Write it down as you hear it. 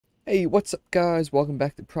Hey, what's up guys? Welcome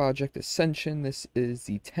back to Project Ascension. This is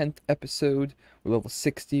the 10th episode. We're level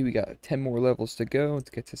 60. We got 10 more levels to go to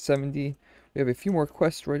get to 70. We have a few more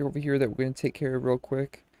quests right over here that we're going to take care of real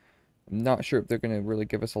quick. I'm not sure if they're going to really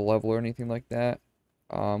give us a level or anything like that.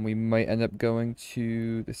 We might end up going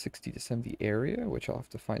to the 60 to 70 area, which I'll have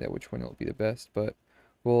to find out which one will be the best. But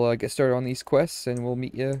we'll get started on these quests and we'll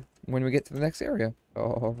meet you when we get to the next area.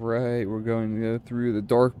 Alright, we're going to go through the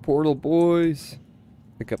dark portal, boys.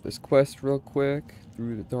 Pick up this quest real quick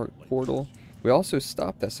through the dark portal. We also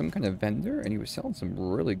stopped at some kind of vendor, and he was selling some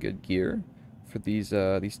really good gear for these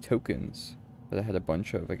tokens that I had a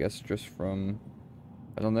bunch of. I guess just from,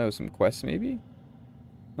 I don't know, some quests maybe.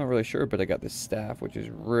 Not really sure, but I got this staff, which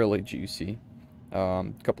is really juicy. A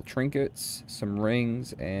couple trinkets, some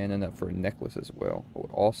rings, and enough for a necklace as well. Oh,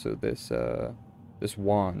 also this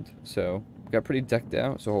wand. So we got pretty decked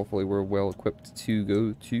out. So hopefully we're well equipped to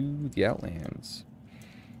go to the Outlands.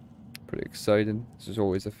 Pretty excited. This is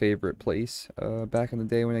always a favorite place back in the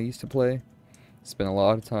day when I used to play. Spent a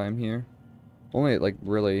lot of time here. Only like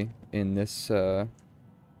really in this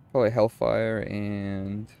probably Hellfire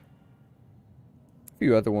and a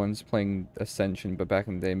few other ones playing Ascension, but back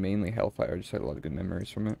in the day mainly Hellfire. I just had a lot of good memories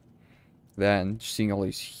from it. That and seeing all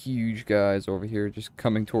these huge guys over here just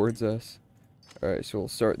coming towards us. Alright, so we'll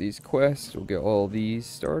start these quests. We'll get all these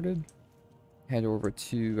started. Head over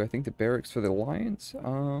to I think the barracks for the Alliance.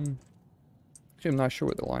 Actually, I'm not sure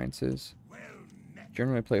what the Alliance is.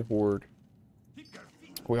 Generally, I play Horde.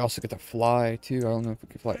 We also get to fly, too. I don't know if we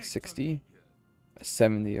can fly at 60.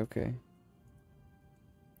 70, okay.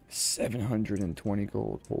 720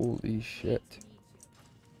 gold. Holy shit.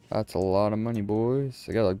 That's a lot of money, boys.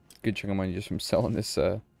 I got a good chunk of money just from selling this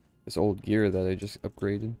this old gear that I just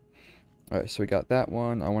upgraded. Alright, so we got that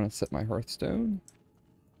one. I want to set my Hearthstone.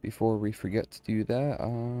 Before we forget to do that,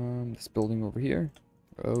 this building over here.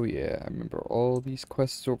 Oh yeah, I remember all these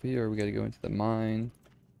quests over here. We gotta go into the mine.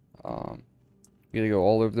 We gotta go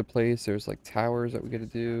all over the place. There's like towers that we gotta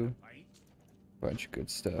do. Bunch of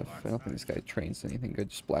good stuff. I don't think this guy trains anything good,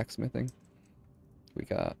 just blacksmithing. We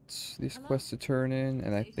got these quests to turn in,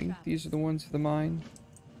 and I think these are the ones for the mine.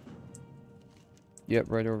 Yep,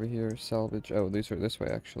 right over here. Salvage. Oh, these are this way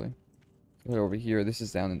actually. Right over here. This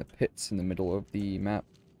is down in the pits in the middle of the map.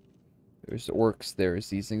 There's orcs. There's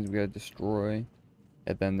these things we gotta destroy.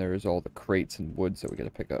 And then there's all the crates and woods that we gotta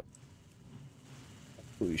pick up.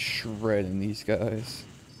 Really shredding these guys.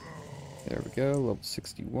 There we go, level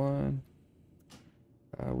 61.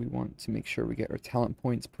 We want to make sure we get our talent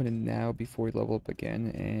points put in now before we level up again.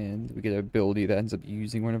 And we get an ability that ends up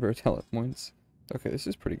using one of our talent points. Okay, this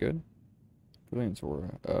is pretty good. Brilliant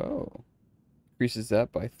Aura. Oh. Increases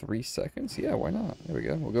that by 3 seconds? Yeah, why not? There we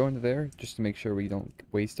go. We'll go into there just to make sure we don't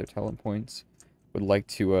waste our talent points. Would like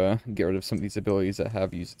to get rid of some of these abilities that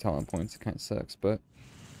have used talent points. It kind of sucks, but...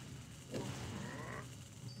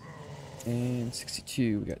 And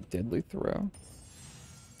 62, we got Deadly Throw.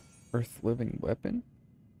 Earth Living Weapon.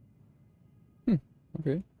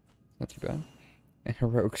 Okay. Not too bad. And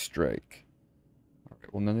Heroic Strike.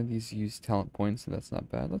 Alright, well none of these use talent points, so that's not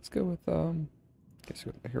bad. Let's go with, I guess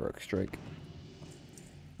with the Heroic Strike.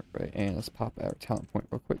 Alright, and let's pop our talent point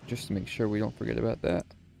real quick, just to make sure we don't forget about that.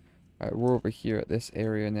 Alright, we're over here at this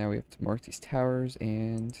area now. We have to mark these towers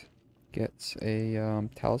and get a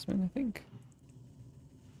talisman, I think.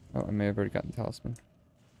 Oh, I may have already gotten talisman.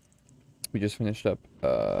 We just finished up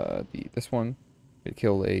this one. We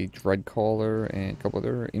killed a Dreadcaller and a couple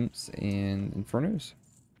other imps and infernos.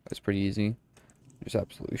 That's pretty easy. Just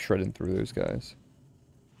absolutely shredding through those guys.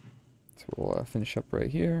 So we'll finish up right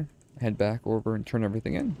here. Head back over and turn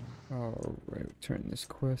everything in. Alright, turn this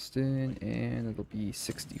quest in, and it'll be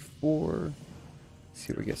 64. Let's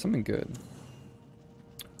see if we get something good.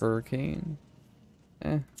 Hurricane.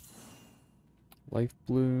 Life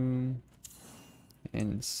Bloom.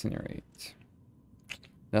 And Incinerate.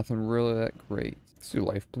 Nothing really that great. Let's do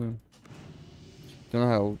Life Bloom. Don't know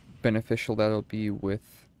how beneficial that'll be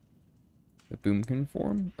with the Boomkin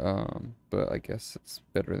form, but I guess it's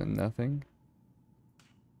better than nothing.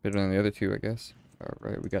 Better than the other two, I guess.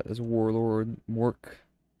 Alright, we got this Warlord, Mork,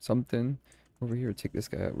 something. Over here, take this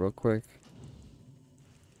guy out real quick.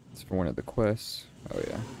 It's for one of the quests. Oh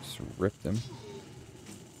yeah, just ripped him.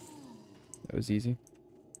 That was easy.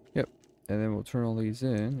 Yep, and then we'll turn all these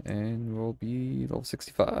in, and we'll be level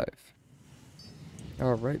 65.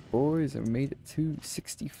 Alright, boys, I made it to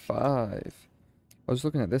 65. I was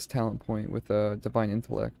looking at this talent point with Divine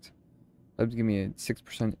Intellect. That would give me a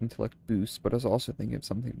 6% intellect boost, but I was also thinking of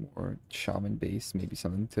something more shaman based, maybe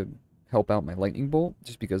something to help out my lightning bolt,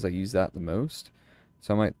 just because I use that the most.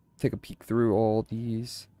 So I might take a peek through all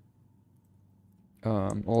these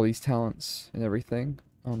all these talents and everything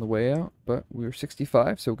on the way out. But we were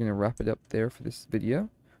 65, so we're going to wrap it up there for this video.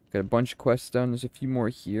 Got a bunch of quests done. There's a few more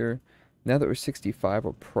here. Now that we're 65,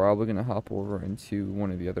 we're probably going to hop over into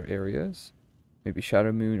one of the other areas. Maybe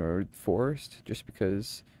Shadow Moon or Forest, just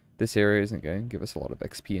because this area isn't going to give us a lot of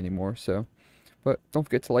XP anymore. So, but don't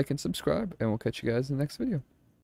forget to like and subscribe, and we'll catch you guys in the next video.